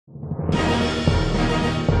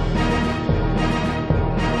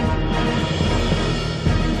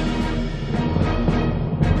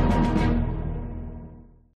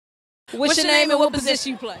What's your name and what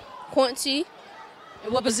position you play? Quincy.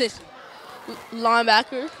 And what position?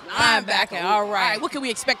 Linebacker. Linebacker. All right. What can we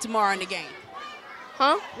expect tomorrow in the game?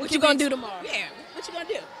 Huh? What you gonna do tomorrow? Yeah. What you gonna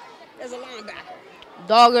do as a linebacker?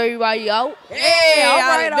 Dog everybody out. Hey, all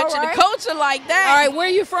right. I bet you the coach will like that. All right. Where are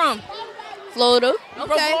you from? Florida. You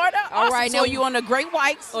from Florida? All Awesome. right. So you on the Great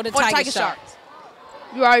Whites or the Tiger Sharks?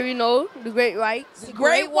 You already know the Great Whites. The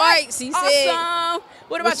Great Whites. He said. Awesome.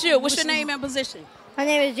 What about you? What's your name and position? My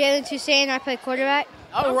name is Jalen Toussaint. I play quarterback.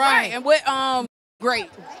 All right. And what grade?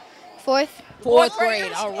 Fourth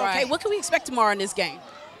grade. All right. Okay. What can we expect tomorrow in this game?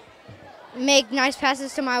 Make nice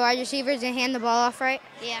passes to my wide receivers and hand the ball off right.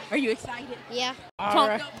 Yeah. Are you excited? Yeah.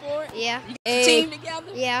 Pumped up for it? Yeah. You got a team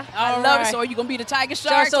together? Yeah. I love it. So are you going to be the Tiger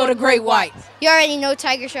Sharks or the Great Whites? You already know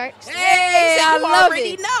Tiger Sharks. Hey, I love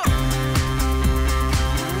it. Know.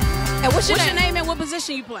 And what's your name and what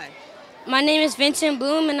position you play? My name is Vincent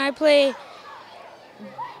Bloom, and I play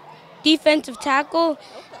defensive tackle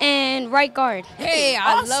and right guard. Hey,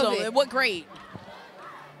 I love it. And what grade?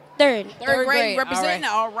 Third grade. Representing?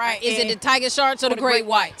 All right. Is it the Tiger Sharks or the Great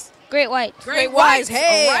Whites? Great Whites. Great Whites.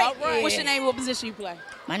 Hey, all right. What's your name and what position you play?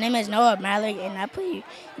 My name is Noah Mallard, and I play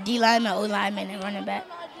D lineman, O lineman, and running back.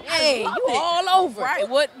 Hey, you all over. Right.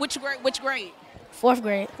 Which grade? Fourth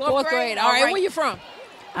grade. Fourth grade. All right. Where you from?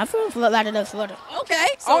 I'm from Fort Lauderdale, Florida. Okay.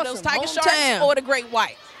 So awesome. those Tiger Sharks or the Great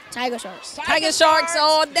Whites? Tiger Sharks. Tiger Sharks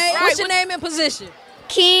all day. Right. What's your name and position?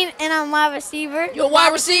 Keen, and I'm wide receiver. You're a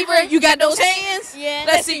wide receiver. You got those hands? Yeah.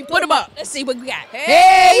 Let's see. Put them up. Let's see what we got.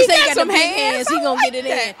 Hey, he got some them hands. He gonna get it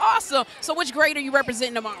in. Awesome. So which grade are you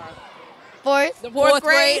representing tomorrow? Fourth. The fourth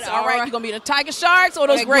grade. All right. You gonna be the Tiger Sharks or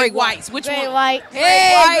those Great Whites? Which Great one? White.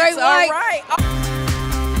 Hey, Great White. All right.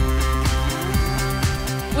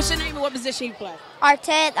 What's your name and what position you play?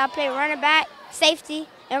 Artez. I play running back, safety,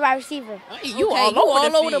 and wide receiver. Hey, you Okay, all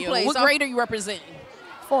over the the place. What grade are you representing?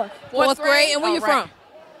 Fourth. Fourth grade. And where you All right. from?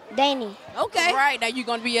 Danny. Okay. All right. Now you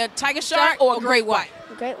gonna be a Tiger Shark or a Great White?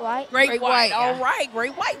 Great White. Great White. All yeah. right.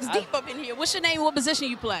 Great White's deep up in here. What's your name and what position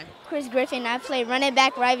you play? Chris Griffin. I play running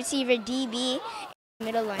back, wide receiver, DB,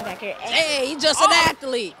 middle linebacker. Hey, he's just an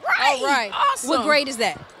athlete. Right. All right. Awesome. What grade is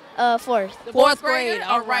that? Fourth. Fourth grade.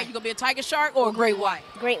 All right. You gonna be a Tiger Shark or a Great White?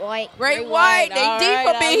 Great White. Great White. They All deep right,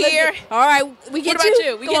 up in look here. at- All right. We get What about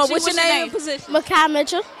you? We Come get on. you. What's your What's your name and name? position? Makai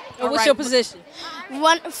Mitchell. And what's your position?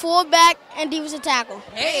 One fullback and defensive tackle.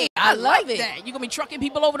 Hey, I love it. that. You gonna be trucking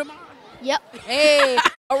people over tomorrow? Yep. Hey.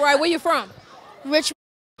 All right. Where you from? Richmond.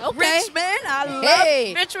 Okay. Richmond. I love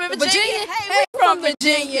Hey. Richmond, Virginia. Virginia. Hey, we're from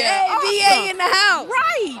Virginia. Hey, Awesome. VA in the house.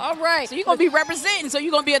 Right. All right. So you're gonna be representing. So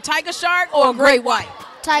you're gonna be a Tiger Shark or a Great White?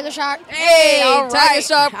 Tiger Shark. Hey, all Tiger right.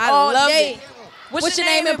 Shark I all love day. it. What's your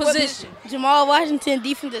name and position? Jamal Washington,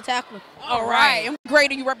 defensive tackle. All right. And what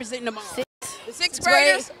grade are you representing tomorrow? The sixth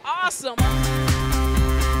graders? Awesome.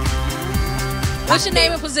 What's your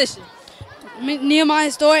name and position?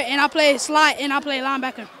 Nehemiah Stewart, and I play slot, and I play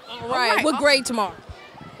linebacker. All right. What grade tomorrow?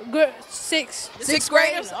 Sixth. Sixth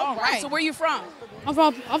graders? All right. So where you from? I'm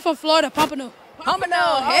from Florida, Pompano. Pompano.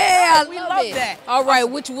 Hey, We I love it. that. All right.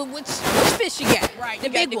 Which fish you got? Right. The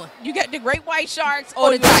you got big one. You got the Great White Sharks Or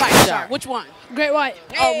or the the Tiger Tiger Shark? Which one? Great White.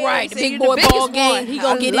 All right. The so big you're boy the biggest ball game. one. He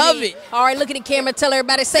gonna I get love in. it. All right. Look at the camera. Tell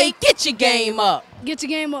everybody. Say, get your game up. Get your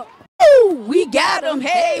game up. Ooh, we got him.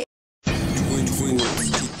 Hey.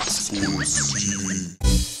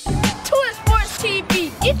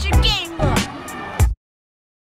 TwinSportsTV. Get your game